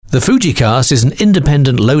The FujiCast is an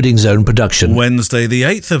independent Loading Zone production. Wednesday, the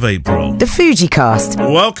 8th of April. The FujiCast.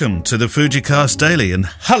 Welcome to the FujiCast Daily, and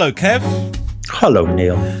hello, Kev. Hello,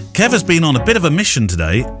 Neil. Kev has been on a bit of a mission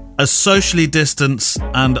today, a socially distanced,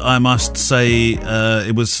 and I must say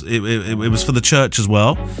it was for the church as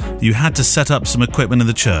well. You had to set up some equipment in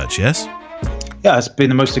the church, yes? Yeah, it's been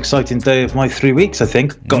the most exciting day of my 3 weeks, I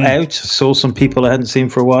think. Got out, saw some people I hadn't seen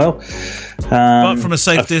for a while. But from a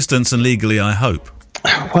safe distance and legally, I hope.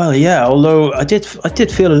 Well, yeah, although I did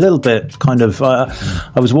feel a little bit kind of...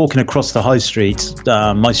 I was walking across the high street.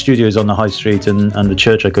 My studio is on the high street, and the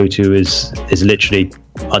church I go to is literally,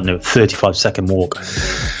 I don't know, 35-second walk.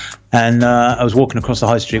 And I was walking across the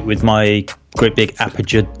high street with my great big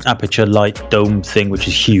aperture light dome thing, which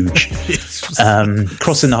is huge.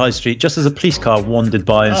 Crossing the high street, just as a police car wandered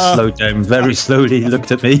by and slowed down very slowly,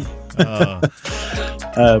 looked at me.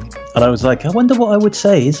 And I was like, I wonder what I would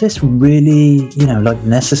say. Is this really,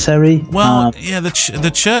 necessary? Well, yeah,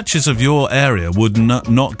 the churches of your area would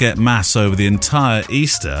not get mass over the entire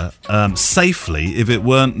Easter safely if it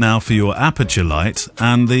weren't now for your aperture light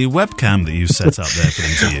and the webcam that you set up there for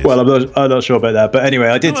them to use. Well, I'm not sure about that, but anyway,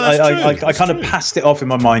 I did. Well, I kind of passed it off in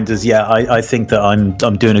my mind as, I think that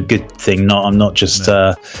I'm doing a good thing. I'm not just.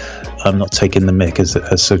 I'm not taking the mick,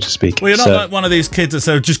 as so to speak. Well, you're not like one of these kids that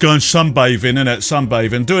say, just go and sunbathing, innit?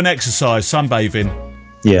 Sunbathing. Do an exercise, sunbathing.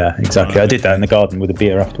 Yeah, exactly. I did that in the garden with a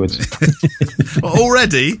beer afterwards.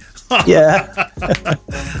 Already? Yeah.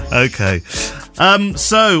 Okay.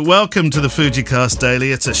 So, welcome to the FujiCast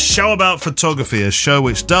Daily. It's a show about photography, a show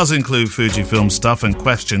which does include Fujifilm stuff and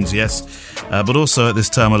questions, yes, but also at this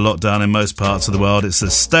time of lockdown in most parts of the world, it's a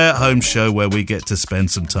stay-at-home show where we get to spend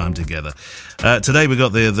some time together. Today we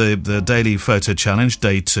got the daily photo challenge,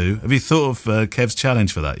 day 2. Have you thought of Kev's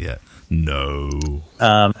challenge for that yet? No.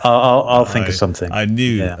 I'll think of something. I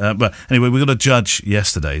knew. Yeah. But anyway, we got to judge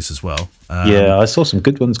yesterday's as well. Yeah, I saw some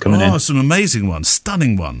good ones coming in. Oh, some amazing ones,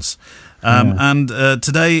 stunning ones. And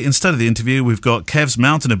today, instead of the interview, we've got Kev's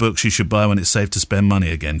Mountain of Books You Should Buy When It's Safe to Spend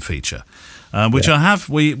Money Again feature, which I have.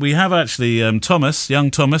 We have actually Thomas,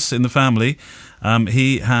 young Thomas in the family.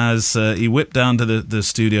 He whipped down to the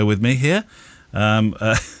studio with me here,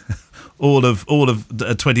 all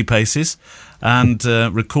of 20 paces, and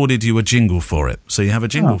recorded you a jingle for it. So you have a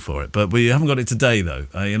jingle for it, but we haven't got it today though.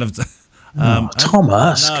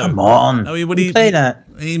 Thomas, come on. No,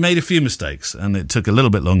 he made a few mistakes, and it took a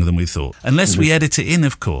little bit longer than we thought. Unless we edit it in,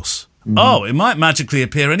 of course. Oh, it might magically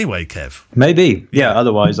appear anyway, Kev. Maybe. Yeah,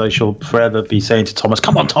 otherwise I shall forever be saying to Thomas,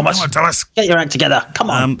 come on, Thomas. Get your act together.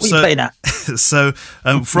 Come on. What are you playing at? So,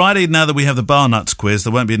 Friday, now that we have the Bar Nuts quiz,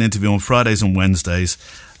 there won't be an interview on Fridays and Wednesdays.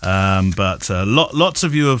 But lots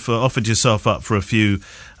of you have offered yourself up for a few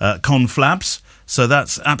conflabs. So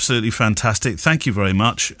that's absolutely fantastic. Thank you very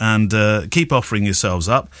much, and keep offering yourselves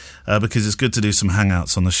up because it's good to do some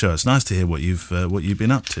hangouts on the show. It's nice to hear what you've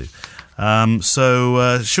been up to.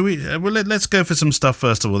 Shall we? Let's go for some stuff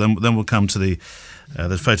first of all. Then we'll come to the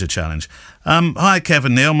photo challenge. Hi,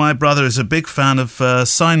 Kevin Neil. My brother is a big fan of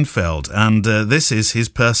Seinfeld, and this is his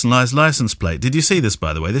personalised license plate. Did you see this,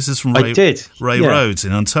 by the way? This is from Ray Roads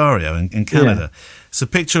in Ontario, in Canada. Yeah. It's a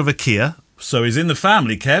picture of a Kia. So he's in the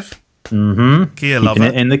family, Kev. Mm-hmm. Kia lover.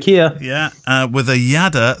 In the Kia. Yeah, with a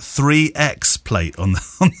Yada 3X plate on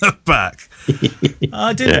the back.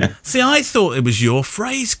 I didn't... Yeah. See, I thought it was your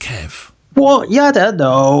phrase, Kev. What? Yada?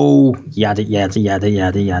 No. Yada, yada, yada,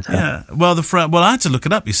 yada, yada. Yeah. Well, I had to look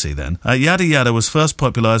it up, you see, then. Yada Yada was first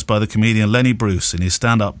popularised by the comedian Lenny Bruce in his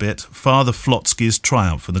stand-up bit, Father Flotsky's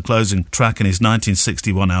Triumph, for the closing track in his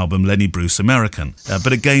 1961 album, Lenny Bruce American.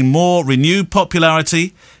 But it gained more renewed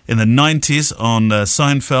popularity in the 90s on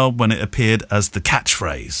Seinfeld when it appeared as the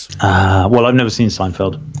catchphrase. Well, I've never seen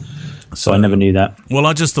Seinfeld. So I never knew that. Well,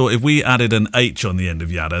 I just thought if we added an H on the end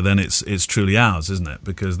of Yada, then it's truly ours, isn't it?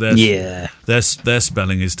 Because their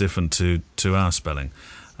spelling is different to our spelling.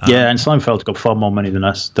 Yeah, and Seinfeld's got far more money than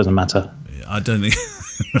us. Doesn't matter. I don't think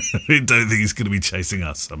he's going to be chasing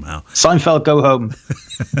us somehow. Seinfeld, go home.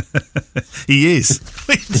 He is.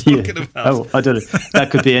 What are you talking about? Oh, I don't know.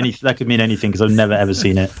 That could mean anything because I've never ever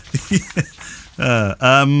seen it.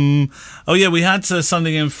 We had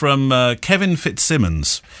something in from Kevin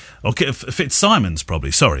Fitzsimmons. Or Fitzsimons,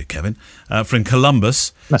 probably. Sorry, Kevin. From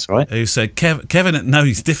Columbus. That's right. Who said, Kevin... No,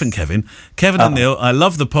 he's different, Kevin. Kevin and Neil, I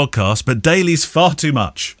love the podcast, but daily's far too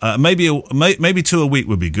much. Maybe 2 a week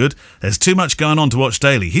would be good. There's too much going on to watch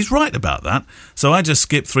daily. He's right about that. So I just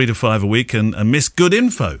skip 3 to 5 a week and miss good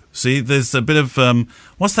info. See, there's a bit of...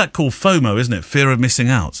 what's that called? FOMO, isn't it? Fear of missing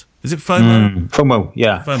out. Is it FOMO? FOMO,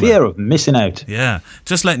 yeah. FOMO. Fear of missing out. Yeah.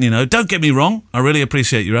 Just letting you know, don't get me wrong, I really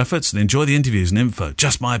appreciate your efforts and enjoy the interviews and info.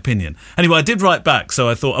 Just my opinion. Anyway, I did write back, so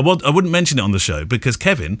I thought I wouldn't mention it on the show because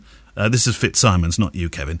Kevin, this is Fitzsimons, not you,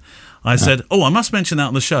 Kevin. I said, I must mention that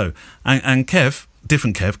on the show. And Kev,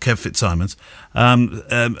 different Kev Fitzsimons,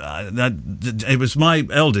 it was my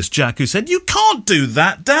eldest, Jack, who said, "You can't do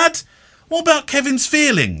that, Dad. What about Kevin's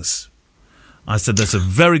feelings?" I said, that's a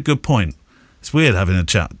very good point. It's weird having a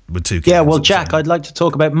chat with two kids. Yeah, well, Jack, I'd like to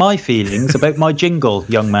talk about my feelings about my jingle,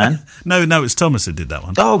 young man. No, it's Thomas who did that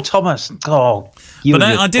one. Oh, Thomas. Oh, you. But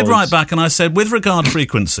I did write back and I said, with regard to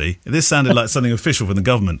frequency, this sounded like something official from the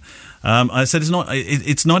government. I said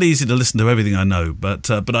it's not easy to listen to everything I know,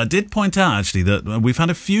 but I did point out actually that we've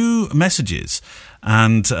had a few messages,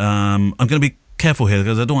 and I'm going to be careful here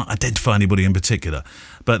because I don't want to identify anybody in particular,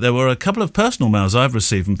 but there were a couple of personal mails I've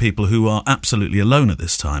received from people who are absolutely alone at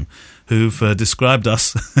this time, who've described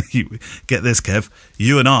us, get this, Kev,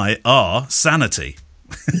 you and I are sanity.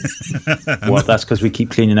 Well, that's because we keep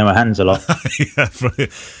cleaning our hands a lot. Yeah,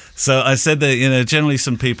 so I said that generally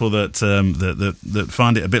some people that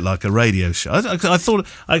find it a bit like a radio show. I thought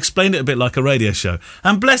I explained it a bit like a radio show,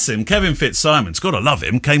 and bless him, Kevin Fitzsimons, gotta love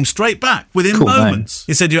him, came straight back within moments.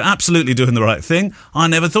 He said, "You're absolutely doing the right thing. I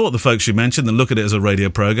never thought the folks you mentioned and look at it as a radio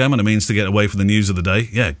program and a means to get away from the news of the day.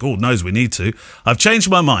 Yeah, God knows we need to. I've changed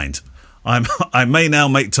my mind. I may now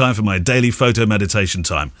make time for my daily photo meditation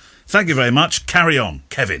time. Thank you very much. Carry on,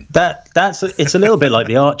 Kevin." It's a little bit like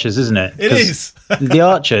The Archers, isn't it? It is. The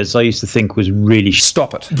Archers, I used to think was really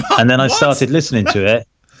Stop it. And then I started listening to it,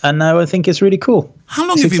 and now I think it's really cool. How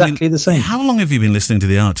long it's have exactly you been, the same. How long have you been listening to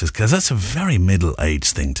The Archers? Because that's a very middle-aged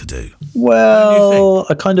thing to do. Well,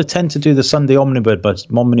 I kind of tend to do the Sunday omnibus,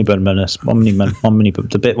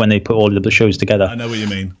 the bit when they put all of the shows together. I know what you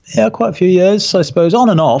mean. Yeah, quite a few years, I suppose, on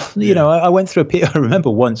and off. You know, I went through I remember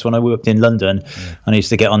once when I worked in London, and I used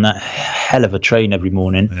to get on that hell of a train every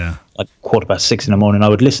morning, like 6:15 in the morning. I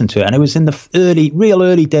would listen to it, and it was in the real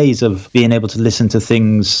early days of being able to listen to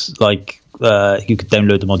things like you could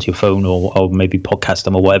download them onto your phone or maybe podcast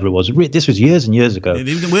them or whatever it was. This was years and years ago.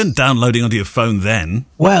 You weren't downloading onto your phone then.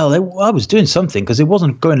 Well, I was doing something because it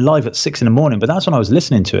wasn't going live at 6 a.m, but that's when I was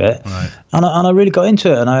listening to it, right. and I really got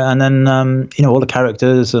into it. And then all the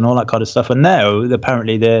characters and all that kind of stuff. And now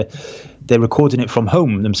apparently they're recording it from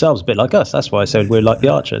home themselves, a bit like us. That's why I said we're like the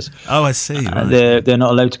Archers. Oh, I see. Right. They're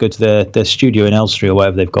not allowed to go to their studio in Elstree or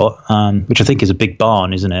whatever they've got, which I think is a big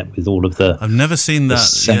barn, isn't it? With all of the I've never seen that.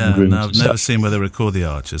 Sound rooms I've never seen where they record the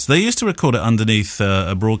Archers. They used to record it underneath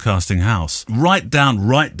a broadcasting house, right down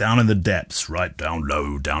in the depths, right down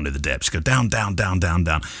low, down in the depths. Go down, where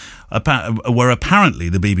apparently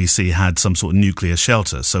the BBC had some sort of nuclear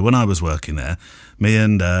shelter. So when I was working there, me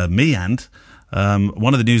and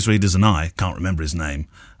one of the newsreaders and I, can't remember his name,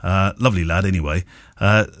 lovely lad anyway,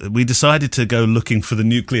 we decided to go looking for the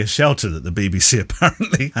nuclear shelter that the BBC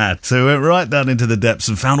apparently had. So we went right down into the depths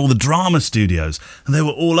and found all the drama studios, and they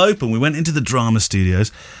were all open. We went into the drama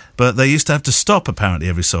studios, but they used to have to stop apparently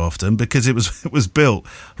every so often because it was built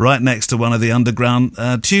right next to one of the underground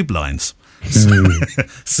tube lines. So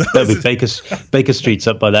that'll be Baker Street's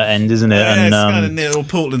up by that end, isn't it? Yeah, and it's kind of near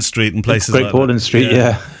Portland Street and places Great like Portland that. Street,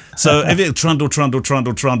 yeah. So if it trundle,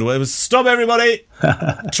 it was stop everybody,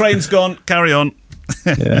 train's gone, carry on.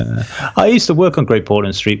 Yeah, I used to work on Great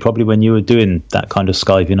Portland Street probably when you were doing that kind of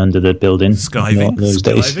skiving under the building. Skiving? It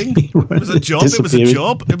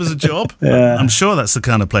was a job. Yeah. I'm sure that's the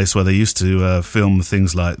kind of place where they used to film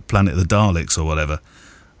things like Planet of the Daleks or whatever,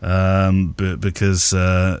 because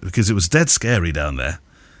it was dead scary down there.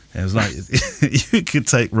 It was like you could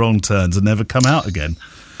take wrong turns and never come out again.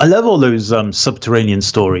 I love all those subterranean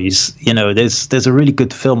stories. You know, there's a really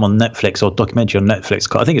good film on Netflix or documentary on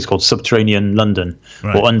Netflix. I think it's called Subterranean London,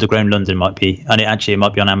 right. Or Underground London might be. And it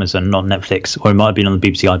might be on Amazon, not Netflix, or it might have been on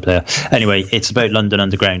the BBC iPlayer. Anyway, it's about London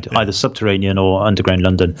Underground, either subterranean or underground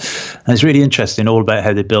London. And it's really interesting, all about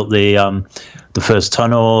how they built the first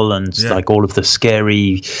tunnel and like all of the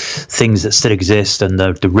scary things that still exist, and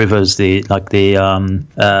the rivers,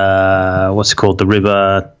 what's it called? The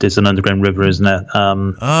river. There's an underground river, isn't it?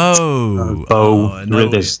 Bow.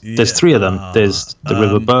 There's three of them. There's the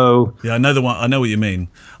River Bow. Yeah, I know the one. I know what you mean.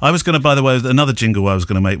 I was going to, by the way, another jingle I was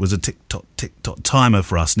going to make was a tick tock timer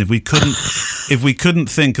for us, and if we couldn't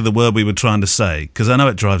think of the word we were trying to say, because I know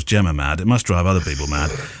it drives Gemma mad, it must drive other people mad.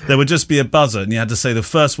 There would just be a buzzer, and you had to say the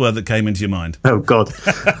first word that came into your mind. Oh, God.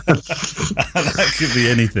 That could be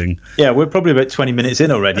anything. Yeah, we're probably about 20 minutes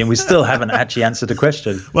in already, and we still haven't actually answered a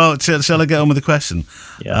question. Well, shall I get on with the question?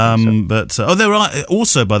 Yeah. But there are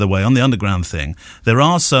also, by the way, on the underground thing, there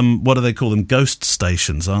are some, what do they call them, ghost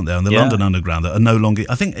stations, aren't there, on the London Underground that are no longer,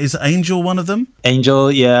 I think, is Angel one of them?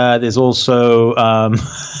 Angel, yeah. There's also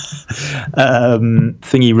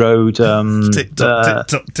Thingy Road. Tick-tock,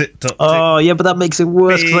 tick-tock, tick-tock. Oh, yeah, but that makes it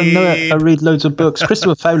worse because I know it. I read loads of books.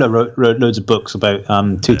 Christopher Fowler wrote loads of books about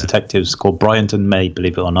two detectives called Bryant and May,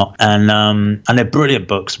 believe it or not. And they're brilliant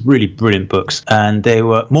books, really brilliant books. And they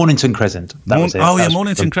were Mornington Crescent. That was it. Oh, yeah,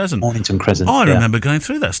 Mornington Crescent. Mornington Crescent. Oh, I remember going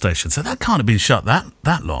through that station. So that can't have been shut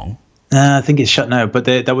that long. I think it's shut now, but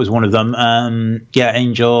that was one of them.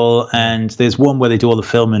 Angel, and there's one where they do all the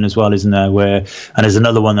filming as well, isn't there? And there's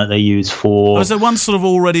another one that they use for. Oh, is there one sort of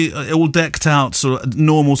already all decked out, sort of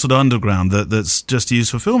normal sort of underground that's just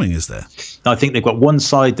used for filming? Is there? I think they've got one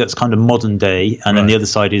side that's kind of modern day, and then the other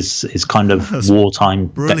side is kind of wartime,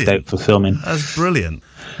 decked out for filming. That's brilliant.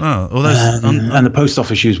 Oh, all those, and the post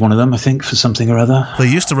office used one of them, I think, for something or other. They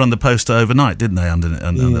used to run the post overnight, didn't they, under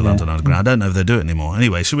the London Underground? I don't know if they do it anymore.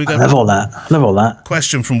 Anyway, should we go? I love all that.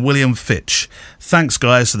 Question from William Fitch. Thanks,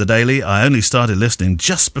 guys, for the daily. I only started listening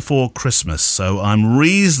just before Christmas, so I'm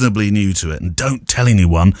reasonably new to it, and don't tell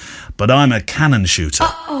anyone, but I'm a Canon shooter.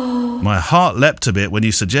 My heart leapt a bit when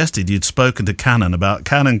you suggested you'd spoken to Canon about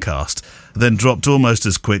Canoncast, then dropped almost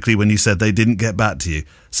as quickly when you said they didn't get back to you.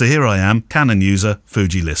 So here I am, Canon user,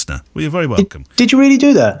 Fuji listener. Well, you're very welcome. Did you really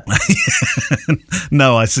do that?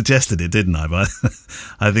 No, I suggested it, didn't I? But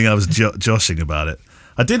I think I was joshing about it.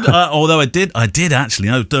 I did, although I did actually.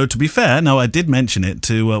 No, to be fair, I did mention it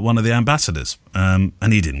to one of the ambassadors, and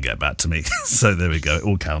he didn't get back to me. So there we go. It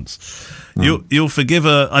all counts. You'll forgive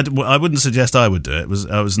I wouldn't suggest I would do it. It was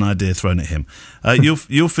an idea thrown at him.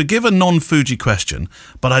 You'll forgive a non-Fuji question,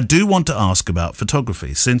 but I do want to ask about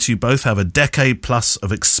photography, since you both have a decade plus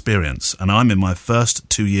of experience, and I'm in my first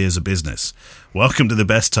 2 years of business. Welcome to the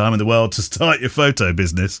best time in the world to start your photo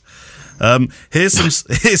business. Here's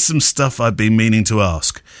some stuff I've been meaning to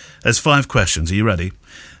ask. There's 5 questions. Are you ready?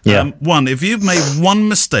 Yeah. 1. If you've made one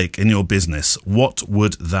mistake in your business, what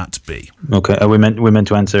would that be? Okay. Are we meant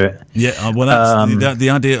to answer it? Yeah. Well, that's the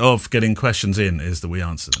idea of getting questions in is that we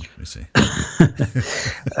answer them. You see.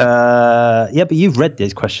 Yeah, but you've read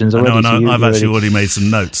these questions already. No, I've actually already made some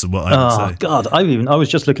notes of what I would say. Oh God! I was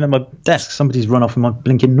just looking at my desk. Somebody's run off in my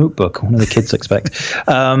blinking notebook. One of the kids, I expect.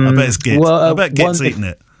 I bet it's Git. I bet Git's eaten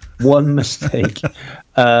it. One mistake.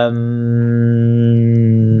 There's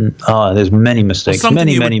many mistakes.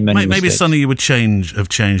 Many mistakes. Maybe something you would have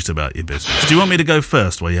changed about your business. Do you want me to go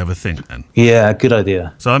first while you have a think then? Yeah, good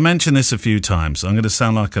idea. So I mentioned this a few times. I'm going to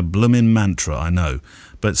sound like a blooming mantra, I know,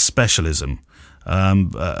 but specialism.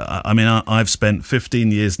 I've spent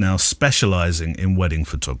 15 years now specialising in wedding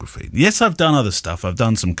photography. Yes, I've done other stuff. I've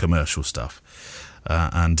done some commercial stuff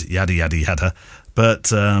and yada, yada, yada.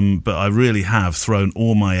 But I really have thrown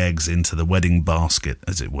all my eggs into the wedding basket,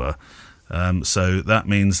 as it were. So that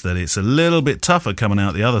means that it's a little bit tougher coming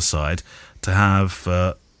out the other side to have,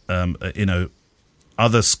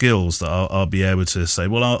 other skills that I'll be able to say,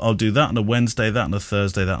 well, I'll do that on a Wednesday, that on a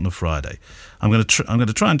Thursday, that on a Friday. I'm going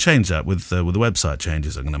to try and change that with the website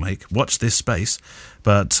changes I'm going to make. Watch this space.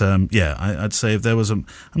 But I'd say if there was I'm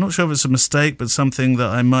not sure if it's a mistake, but something that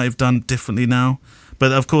I might have done differently now.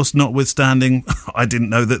 But of course, notwithstanding, I didn't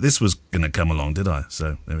know that this was going to come along, did I?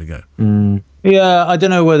 So there we go. Yeah, I don't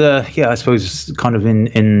know whether. Yeah, I suppose kind of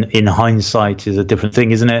in hindsight is a different thing,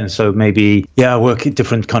 isn't it? And so maybe I work at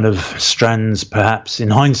different kind of strands. Perhaps in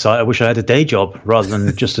hindsight, I wish I had a day job rather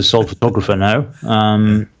than just a sole photographer now.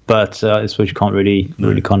 But I suppose you can't really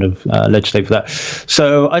kind of legislate for that.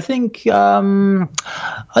 So I think I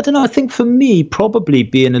don't know. I think for me, probably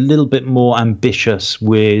being a little bit more ambitious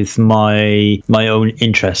with my own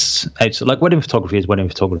interests. So like wedding photography is wedding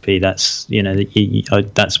photography. That's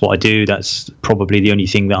that's what I do. That's probably the only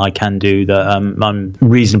thing that I can do that I'm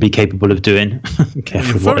reasonably capable of doing.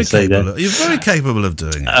 You're very capable of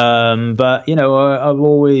doing it. But I've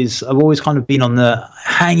always kind of been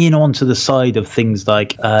hanging on to the side of things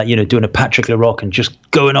like doing a Patrick LaRock and just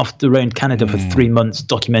going off around Canada for 3 months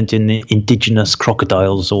documenting the indigenous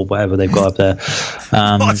crocodiles or whatever they've got up there.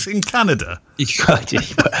 What's in Canada? I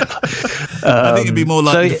think you'd be more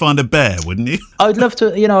likely to find a bear, wouldn't you? I'd love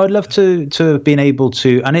to have been able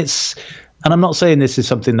to, and it's And I'm not saying this is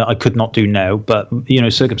something that I could not do now, but,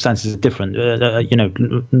 circumstances are different,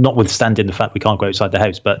 notwithstanding the fact we can't go outside the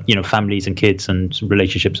house, but, families and kids and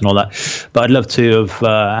relationships and all that. But I'd love to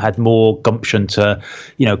have had more gumption to,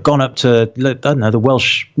 gone up to, I don't know, the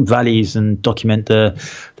Welsh valleys and document the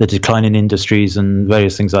decline in industries and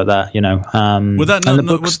various things like that,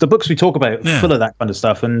 the books we talk about full of that kind of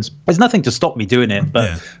stuff. And there's nothing to stop me doing it.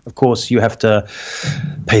 But, of course, you have to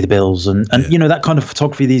pay the bills and that kind of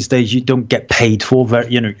photography these days you don't get paid for.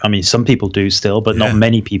 Some people do still, but not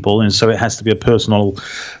many people, and so it has to be a personal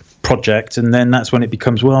project, and then that's when it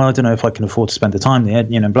becomes, well, I don't know if I can afford to spend the time there,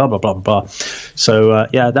 blah blah blah blah. So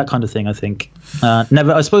that kind of thing, I think.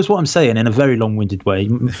 Never. I suppose what I'm saying in a very long-winded way,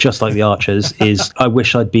 just like the Archers, is I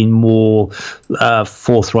wish I'd been more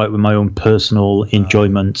forthright with my own personal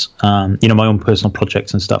enjoyment, my own personal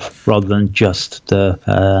projects and stuff, rather than just the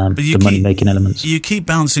money-making elements. You keep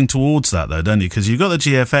bouncing towards that, though, don't you? Because you've got the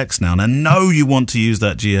GFX now, and I know you want to use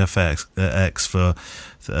that GFX for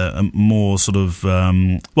more sort of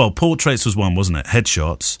portraits was one, wasn't it?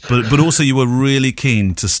 Headshots, but also you were really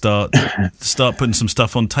keen to start putting some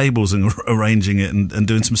stuff on tables and arranging it and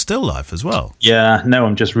doing some still life as well. Yeah, no,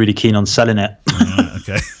 I'm just really keen on selling it.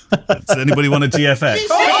 Okay. Does anybody want a GFX?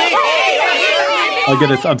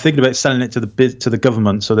 I'm thinking about selling it to the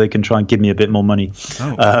government so they can try and give me a bit more money.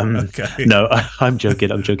 Okay. No, I'm joking.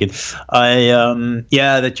 The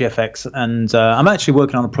GFX, and I'm actually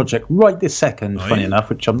working on a project right this second. Funny enough,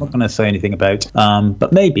 which I'm not going to say anything about.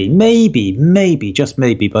 But maybe, just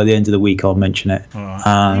maybe, by the end of the week I'll mention it. Right.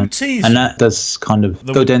 And that does kind of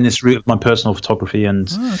go down this route of my personal photography and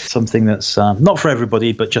something that's not for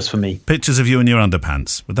everybody, but just for me. Pictures of you in your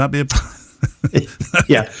underpants. Would that be a?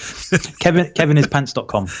 Yeah,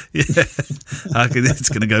 kevinisPants.com. Yeah, it's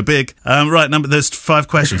going to go big. Right, there's 5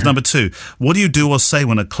 questions. Number 2, what do you do or say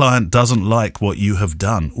when a client doesn't like what you have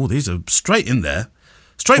done? Oh, these are straight in there,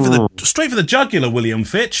 straight for the jugular, William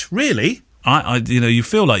Fitch. Really, you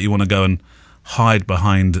feel like you want to go and hide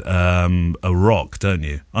behind a rock, don't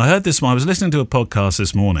you? I heard this. I was listening to a podcast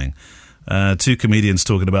this morning. 2 comedians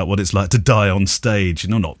talking about what it's like to die on stage.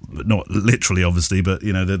 Not literally, obviously, but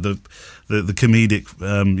the comedic,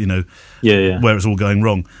 where it's all going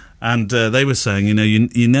wrong. And they were saying,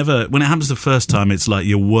 you never, when it happens the first time, it's like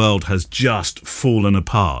your world has just fallen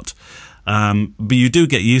apart. But you do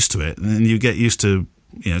get used to it, and you get used to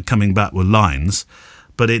coming back with lines.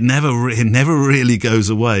 But it never really goes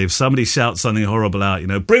away. If somebody shouts something horrible out,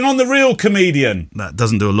 bring on the real comedian. That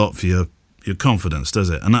doesn't do a lot for your confidence, does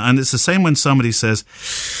it? And it's the same when somebody says,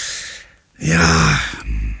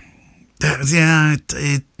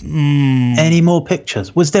 Any more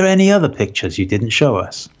pictures? Was there any other pictures you didn't show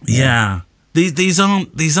us? Yeah. These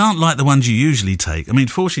aren't like the ones you usually take. I mean,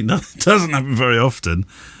 fortunately, it doesn't happen very often.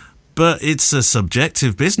 But it's a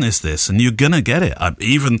subjective business, this, and you're gonna get it.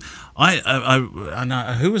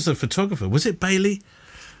 Who was the photographer? Was it Bailey?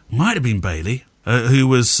 Might have been Bailey. Who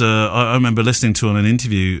was, I remember listening to on an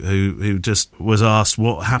interview, who just was asked,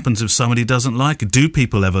 what happens if somebody doesn't like it? Do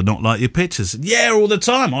people ever not like your pictures? Yeah, all the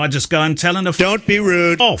time. I just go and tell them don't be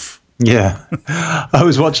rude. Off. Yeah. I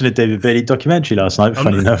was watching a David Bailey documentary last night,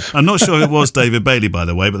 funny enough. I'm not sure it was David Bailey, by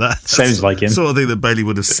the way, but that sounds like him. Sort of thing that Bailey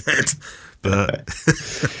would have said. But...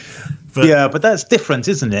 but that's different,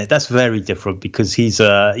 isn't it? That's very different because he's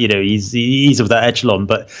he's of that echelon.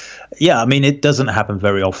 But yeah, I mean, it doesn't happen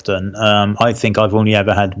very often. I think I've only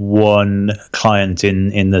ever had one client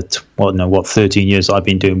in the 13 years I've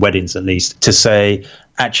been doing weddings, at least, to say,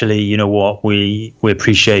 actually, you know what, we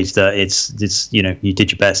appreciate that it's you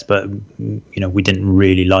did your best, but we didn't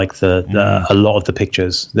really like a lot of the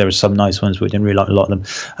pictures. There were some nice ones, but we didn't really like a lot of them,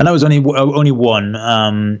 and that was only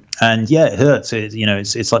one. And yeah, it hurts.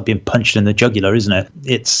 It's like being punched in the jugular, isn't it?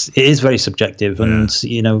 It is very subjective, and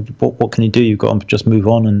what can you do? You've got to just move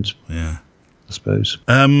on, and I suppose.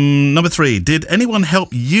 Number 3, did anyone help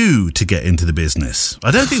you to get into the business?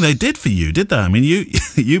 I don't think they did for you, did they? I mean,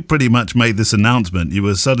 you pretty much made this announcement. You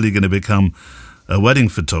were suddenly going to become a wedding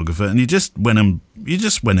photographer, and you just went and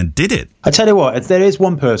did it. I tell you what, there is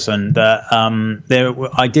one person that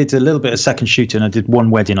I did a little bit of second shooting. I did one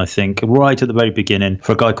wedding, I think, right at the very beginning,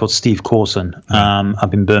 for a guy called Steve Corson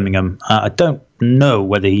up in Birmingham. I don't know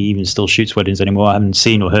whether he even still shoots weddings anymore. I haven't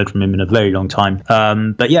seen or heard from him in a very long time.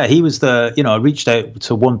 But yeah, he was I reached out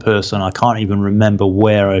to one person. I can't even remember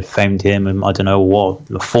where I found him, and I don't know what,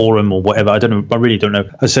 the forum or whatever. I don't know. I really don't know.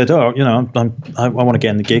 I said, I want to get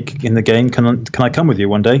in the game. Can I come with you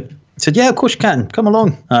one day? said, yeah, of course you can. Come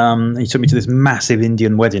along. He took me to this massive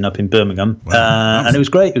Indian wedding up in Birmingham. Wow. And it was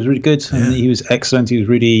great. It was really good. And he was excellent. He was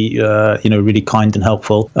really, really kind and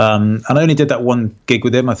helpful. And I only did that one gig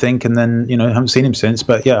with him, I think. And then, I haven't seen him since.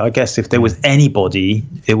 But yeah, I guess if there was anybody,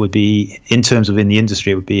 it would be, in terms of in the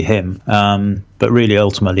industry, it would be him. But really,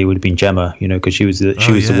 ultimately, it would have been Gemma, because she was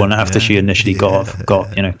the one after she initially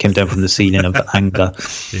came down from the ceiling of anger.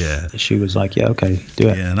 Yeah. She was like, yeah, okay, do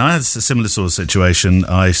it. Yeah, and I had a similar sort of situation.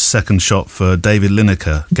 I second shot for David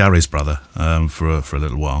Lineker, Gary's brother, for a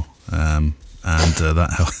little while. And that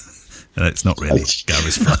helped. It's not really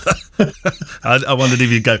Gary's brother. I wondered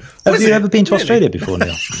if you'd go, have you ever been to Australia before,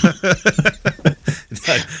 Neil?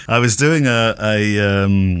 No, I was doing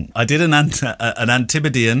I did an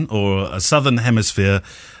Antipodean or a Southern Hemisphere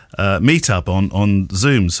meetup on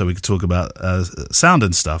Zoom, so we could talk about sound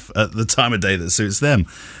and stuff at the time of day that suits them.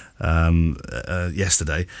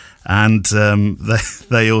 Yesterday, and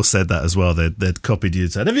they all said that as well. They'd copied you.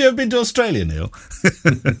 Said, "Have you ever been to Australia, Neil?"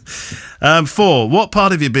 4. What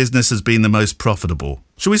part of your business has been the most profitable?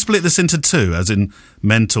 Should we split this into 2, as in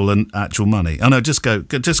mental and actual money? Oh no, just go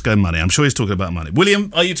money. I'm sure he's talking about money.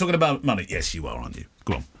 William, are you talking about money? Yes, you are, aren't you?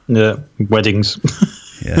 Go on. Yeah, weddings.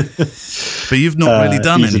 Yeah, but you've not really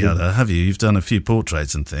done any other, have you? You've done a few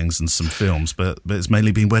portraits and things and some films, but it's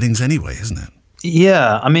mainly been weddings anyway, isn't it?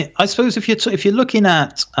 Yeah, I mean, I suppose if you're looking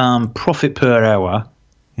at profit per hour,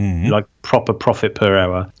 like proper profit per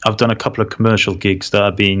hour, I've done a couple of commercial gigs that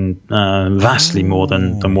have been vastly more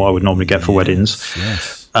than what I would normally get for weddings.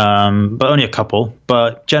 Yes. But only a couple.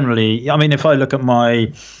 But generally, I mean, if I look at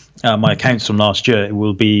my accounts from last year, it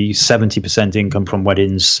will be 70% income from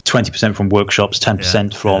weddings, 20% from workshops,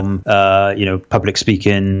 10% from public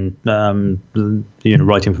speaking,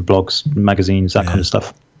 writing for blogs, magazines, that kind of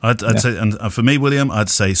stuff. I'd say, and for me, William, I'd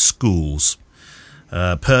say schools.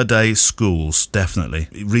 Per day, schools, definitely.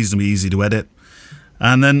 Reasonably easy to edit.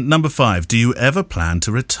 And then number 5, do you ever plan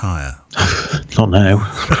to retire? Not now,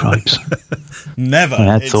 cripes. Never.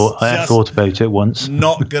 I had thought about it once.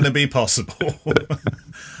 Not going to be possible.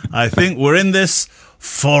 I think we're in this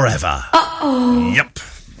forever. Uh-oh. Yep.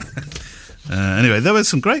 Anyway, there were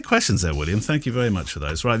some great questions there, William. Thank you very much for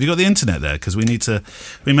those. Right, have you got the internet there? Because we need to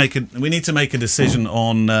make a decision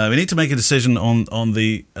on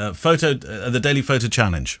the photo, the Daily Photo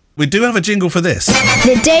Challenge. We do have a jingle for this.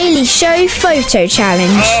 The Daily Show Photo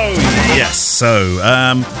Challenge. Oh yes. So,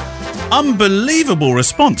 unbelievable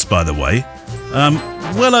response, by the way.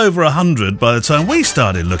 Well over 100 by the time we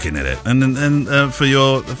started looking at it, and for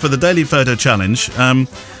the Daily Photo Challenge.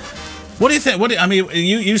 What do you think?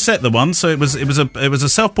 You set the one, so it was a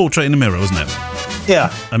self-portrait in a mirror, wasn't it?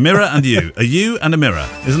 Yeah. A mirror and you. A you and a mirror.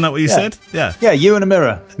 Isn't that what you said? Yeah. Yeah, you and a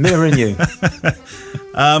mirror. Mirror and you.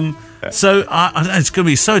 So it's going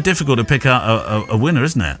to be so difficult to pick out a winner,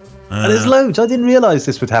 isn't it? There's loads. I didn't realise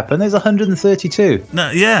this would happen. There's 132.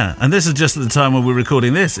 No, yeah, and this is just at the time when we're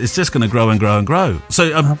recording this. It's just going to grow and grow and grow.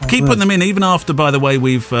 So keep putting them in, even after, by the way,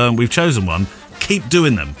 we've chosen one. Keep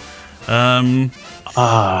doing them.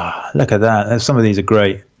 Look at that. Some of these are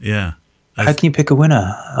great. Yeah. How can you pick a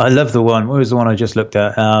winner? I love the one. What was the one I just looked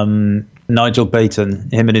at? Nigel Baton,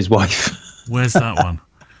 him and his wife. Where's that one?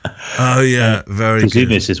 Oh, yeah. Very good.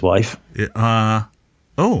 Presume it's his wife. Yeah,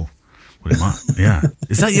 well, it might, yeah.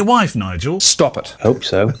 Is that your wife, Nigel? Stop it. Hope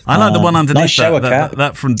so. I like the one underneath nice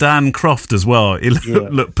that from Dan Croft as well. He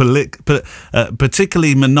looked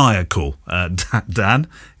particularly maniacal, Dan.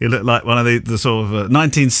 He looked like one of the sort of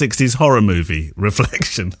 1960s horror movie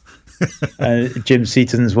reflection. Jim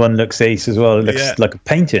Seaton's one looks ace as well. It looks like a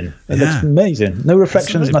painting. It looks amazing. No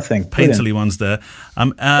reflections, nothing. Painterly ones there.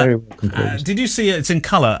 Very well composed. Did you see it? It's in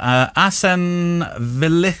colour. Asen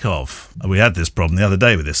Velikov. We had this problem the other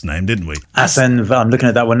day with this name, didn't we? Asen, I'm looking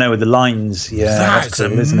at that one now with the lines. Yeah, that's cool,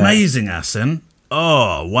 amazing, Asen.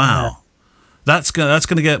 Oh, wow. Yeah. That's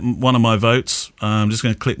going to get one of my votes. I'm just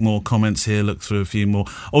going to click more comments here, look through a few more.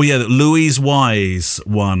 Oh, yeah, Louise Wise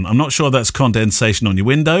one. I'm not sure that's condensation on your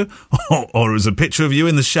window or it was a picture of you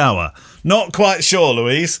in the shower. Not quite sure,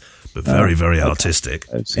 Louise, but very, very artistic.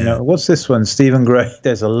 What's this one? Stephen Gray.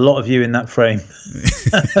 There's a lot of you in that frame.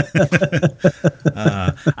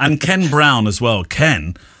 And Ken Brown as well.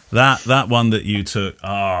 Ken. That one that you took,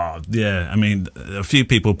 yeah, I mean, a few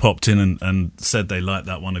people popped in and said they liked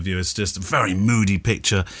that one of you. It's just a very moody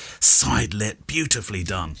picture, side-lit, beautifully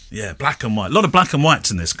done. Yeah, black and white. A lot of black and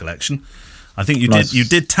whites in this collection. I think you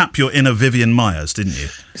did tap your inner Vivian Myers, didn't you?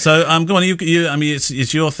 So go on, you. I mean,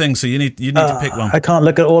 it's your thing, so you need to pick one. I can't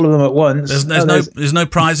look at all of them at once. There's no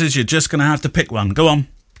prizes. You're just going to have to pick one. Go on.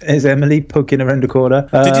 There's Emily poking around the corner.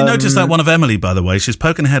 Did you notice that one of Emily, by the way? She's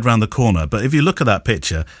poking her head around the corner, but if you look at that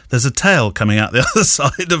picture, there's a tail coming out the other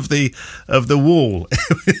side of the wall.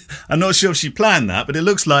 I'm not sure if she planned that, but it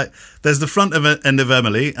looks like there's the front end of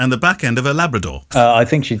Emily and the back end of a Labrador. I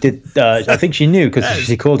think she did. I think she knew because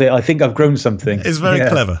she called it, I think I've grown something. It's very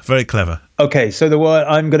clever, very clever. Okay, so the one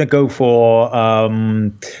I'm going to go for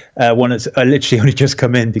one that's literally only just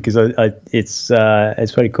come in because it's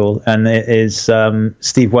very cool, and it is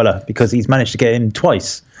Steve Weller, because he's managed to get in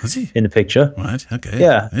twice. Has he? In the picture. Right, okay.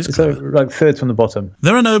 Yeah, so like third from the bottom.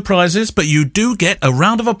 There are no prizes, but you do get a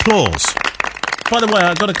round of applause. By the way,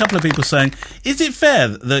 I've got a couple of people saying, is it fair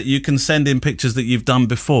that you can send in pictures that you've done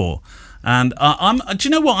before? And do you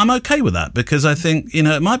know what? I'm okay with that, because I think,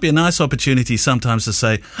 it might be a nice opportunity sometimes to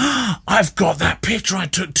say, I've got that picture I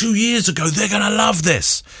took 2 years ago. They're going to love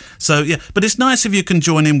this. So, yeah, but it's nice if you can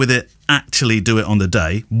join in with it, actually do it on the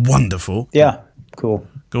day. Wonderful. Yeah, cool.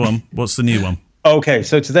 Go on. What's the new one? Okay,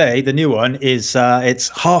 so today the new one is it's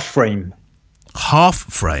half frame.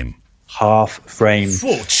 Half frame. Half frame.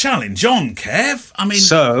 Oh, challenge on, Kev. I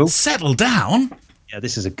mean, settle down. Yeah,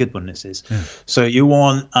 this is a good one. This is. Yeah. So you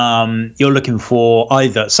want you're looking for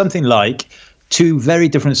either something like two very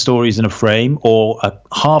different stories in a frame, or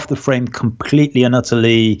half the frame completely and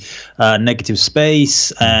utterly negative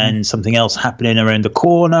space, and something else happening around the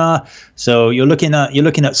corner. So you're looking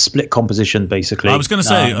at split composition, basically. I was going to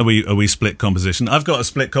say, are we split composition? I've got a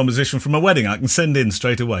split composition from a wedding. I can send in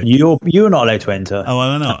straight away. You're not allowed to enter. Oh,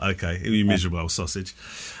 I'm not. Okay, you miserable old sausage.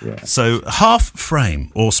 Yeah. So half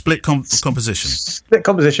frame or split composition. Split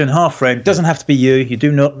composition, half frame. Doesn't have to be you. You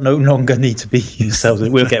do not no longer need to be yourselves.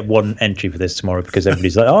 We'll get one entry for this tomorrow, because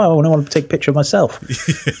everybody's like, I want to take a picture of myself.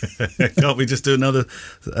 Can't we just do another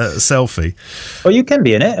selfie? Well, you can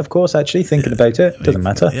be in it, of course, actually, thinking about it. Doesn't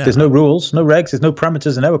matter. Yeah. There's no rules, no regs, there's no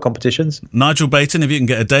parameters in our competitions. Nigel Baton, if you can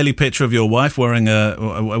get a daily picture of your wife wearing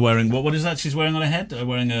what is that she's wearing on her head?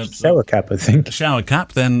 Wearing a shower cap, I think. A shower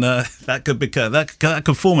cap, then that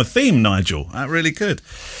could form a theme, Nigel. That really could.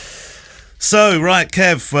 So, right,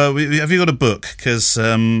 Kev, have you got a book? Because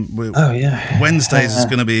Wednesdays is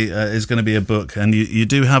going to be a book, and you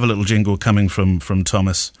do have a little jingle coming from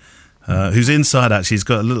Thomas, who's inside. Actually, he's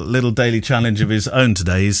got a little daily challenge of his own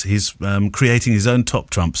today. He's creating his own top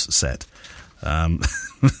trumps set.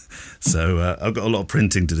 So I've got a lot of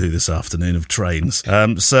printing to do this afternoon of trains.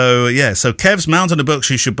 So Kev's Mountain of Books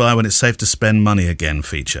You Should Buy When It's Safe to Spend Money Again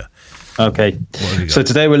feature. Okay, so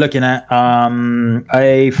today we're looking at a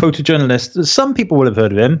photojournalist. Some people will have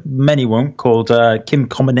heard of him, many won't, called Kim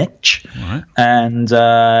Komenich. Right. And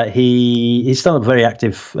he's still a very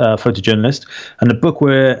active photojournalist. And the book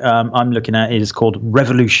I'm looking at is called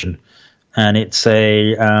Revolution. And it's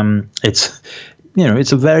a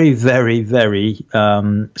very, very, very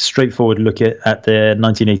straightforward look at the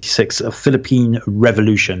 1986 Philippine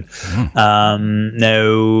Revolution. Now,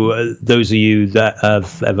 those of you that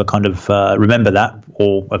have ever kind of remember that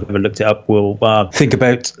or have ever looked it up will think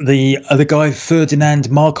about the other guy, Ferdinand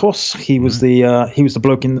Marcos. He was the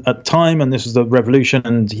bloke at the time, and this was the revolution,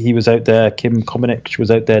 and he was out there. Kim Komenich was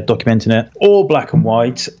out there documenting it, all black and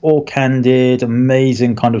white, all candid,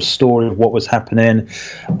 amazing kind of story of what was happening.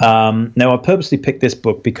 Now, I purposely picked this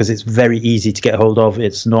book because it's very easy to get hold of.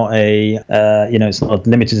 It's not it's not a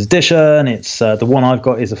limited edition. It's the one I've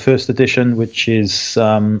got is a first edition, which is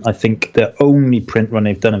I think the only print run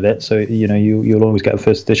they've done of it. So you'll always get a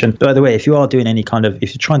first edition. By the way, if you are doing if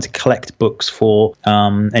you're trying to collect books for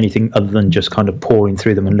anything other than just kind of pouring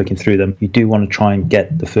through them and looking through them, you do want to try and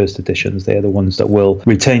get the first editions. They're the ones that will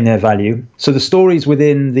retain their value. So the stories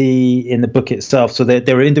in the book itself. So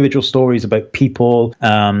there are individual stories about people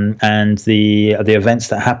and the events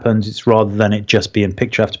that happened. It's rather than it just being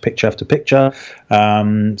picture after picture after picture.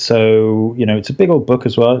 So it's a big old book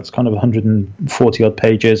as well. It's kind of 140 odd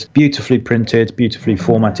pages, beautifully printed, beautifully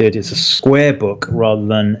formatted. It's a square book rather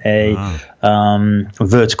than a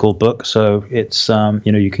vertical book. So it's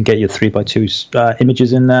you can get your 3x2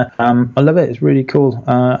 images in there. I love it. It's really cool.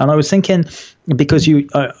 And I was thinking, because you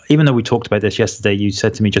even though we talked about this yesterday, you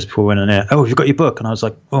said to me just before we went on air, have you got your book? And I was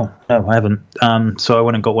like, oh no, I haven't. So I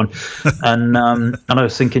went and got one. And I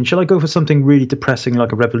was thinking, shall I go for something really depressing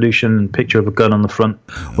like a revolution picture of a gun on the front,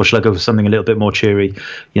 or shall I go for something a little bit more cheery,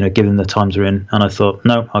 given the times we're in? And I thought,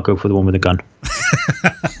 no, I'll go for the one with a gun.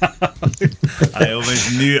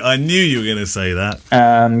 I knew you were going to say that.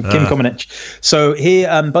 Kim Komenich. So he,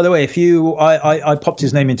 by the way, I popped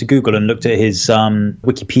his name into Google and looked at his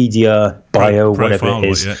Wikipedia bio, whatever it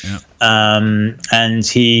is. And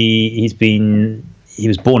he's been he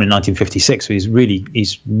was born in 1956, so he's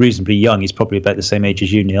reasonably young. He's probably about the same age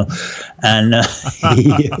as you, Neil, and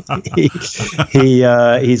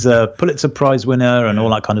he's a Pulitzer Prize winner and all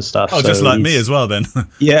that kind of stuff. Oh, so just like me as well, then.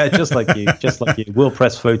 Yeah, just like you, World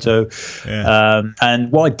Press Photo. Yeah. And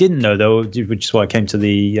what I didn't know, though, which is why I came to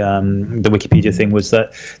the Wikipedia thing, was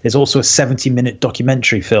that there's also a 70-minute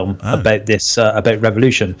documentary film about this, about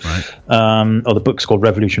Revolution. Right. Or the book's called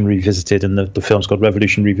Revolution Revisited, and the film's called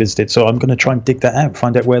Revolution Revisited. So I'm going to try and dig that out,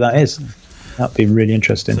 find out where that is. That'd be really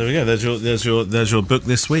interesting. So there we go. There's your book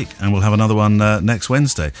this week, and we'll have another one next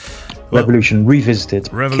Wednesday. Revolution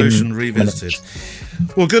Revisited. Revolution Revisited.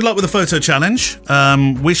 Well, good luck with the photo challenge.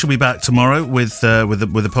 We shall be back tomorrow with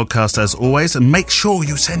the podcast as always, and make sure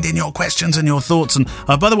you send in your questions and your thoughts. And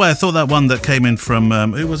by the way, I thought that one that came in from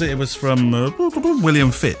who was it? It was from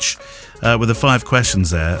William Fitch with the 5 questions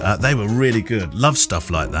there. They were really good. Love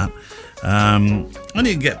stuff like that. And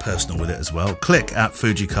you can get personal with it as well. Click at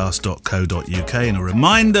fujicast.co.uk. And a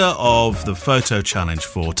reminder of the photo challenge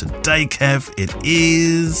for today, Kev, it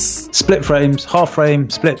is split frames, half frame,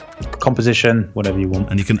 split composition, whatever you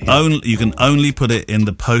want. And you can only put it in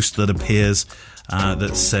the post that appears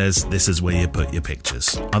that says this is where you put your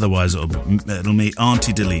pictures. Otherwise it'll be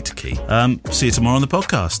Auntie Delete key. See you tomorrow on the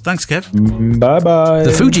podcast. Thanks, Kev. Bye-bye.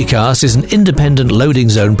 The FujiCast is an independent Loading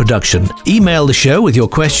Zone production. Email the show with your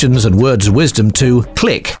questions and words of wisdom to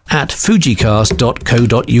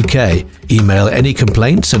click@fujicast.co.uk. Email any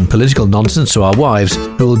complaints and political nonsense to our wives,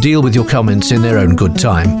 who will deal with your comments in their own good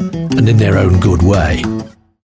time and in their own good way.